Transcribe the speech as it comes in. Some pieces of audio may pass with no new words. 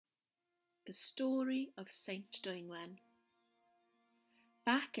The story of Saint Dwynwen.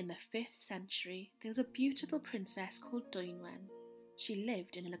 Back in the 5th century, there was a beautiful princess called Dwynwen. She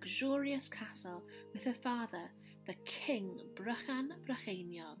lived in a luxurious castle with her father, the King Brychan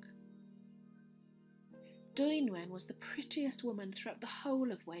Brycheiniog. Dwynwen was the prettiest woman throughout the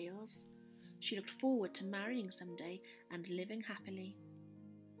whole of Wales. She looked forward to marrying someday and living happily.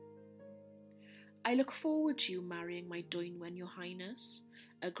 "I look forward to you marrying my Dwynwen, your highness,"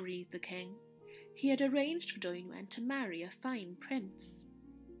 agreed the king. He had arranged for Dwynwen to marry a fine prince.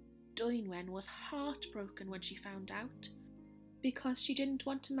 Dwynwen was heartbroken when she found out, because she didn't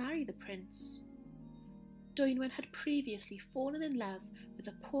want to marry the prince. Dwynwen had previously fallen in love with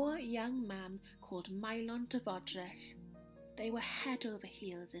a poor young man called Maelon de Fodrech. They were head over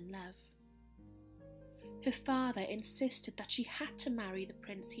heels in love. Her father insisted that she had to marry the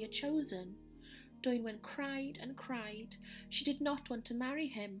prince he had chosen. Dwynwen cried and cried. She did not want to marry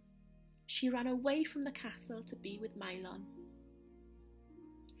him. She ran away from the castle to be with Maelon.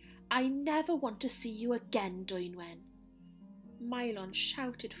 "I never want to see you again, Dwynwen," Maelon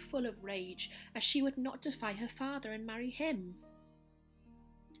shouted, full of rage, as she would not defy her father and marry him.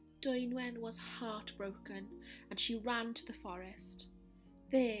 Dwynwen was heartbroken, and she ran to the forest.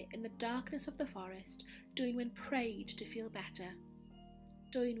 There, in the darkness of the forest, Dwynwen prayed to feel better.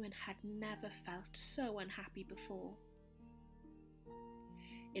 Dwynwen had never felt so unhappy before.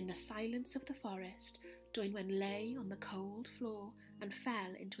 In the silence of the forest, Dwynwen lay on the cold floor and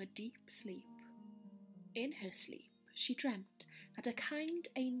fell into a deep sleep. In her sleep, she dreamt that a kind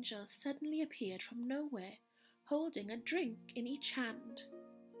angel suddenly appeared from nowhere, holding a drink in each hand.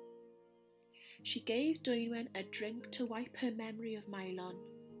 She gave Dwynwen a drink to wipe her memory of Maelon.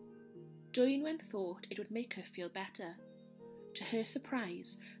 Dwynwen thought it would make her feel better. To her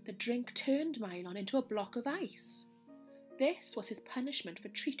surprise, the drink turned Maelon into a block of ice. This was his punishment for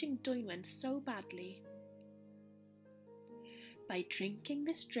treating Dwynwen so badly. "By drinking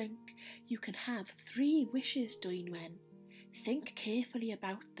this drink, you can have 3 wishes, Dwynwen. Think carefully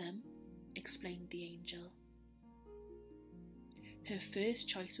about them," explained the angel. Her first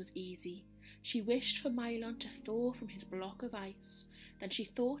choice was easy. She wished for Maelon to thaw from his block of ice. Then she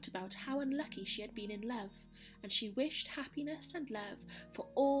thought about how unlucky she had been in love, and she wished happiness and love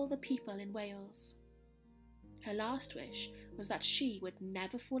for all the people in Wales. Her last wish was that she would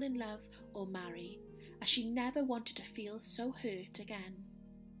never fall in love or marry, as she never wanted to feel so hurt again.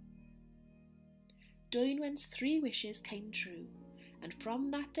 Dwynwen's 3 wishes came true, and from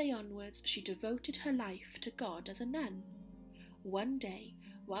that day onwards she devoted her life to God as a nun. One day,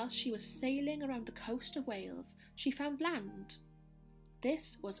 while she was sailing around the coast of Wales, she found land.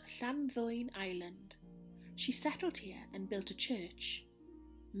 This was Llangddwyn Island. She settled here and built a church.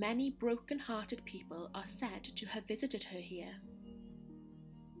 Many broken-hearted people are said to have visited her here.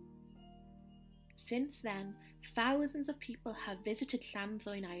 Since then, thousands of people have visited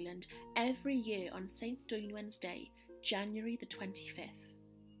Llangddwyn Island every year on St. Dwynwen's Day, January the 25th.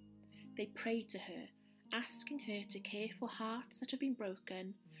 They prayed to her, asking her to care for hearts that have been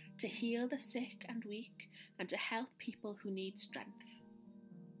broken, to heal the sick and weak, and to help people who need strength.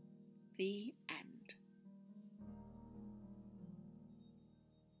 The end.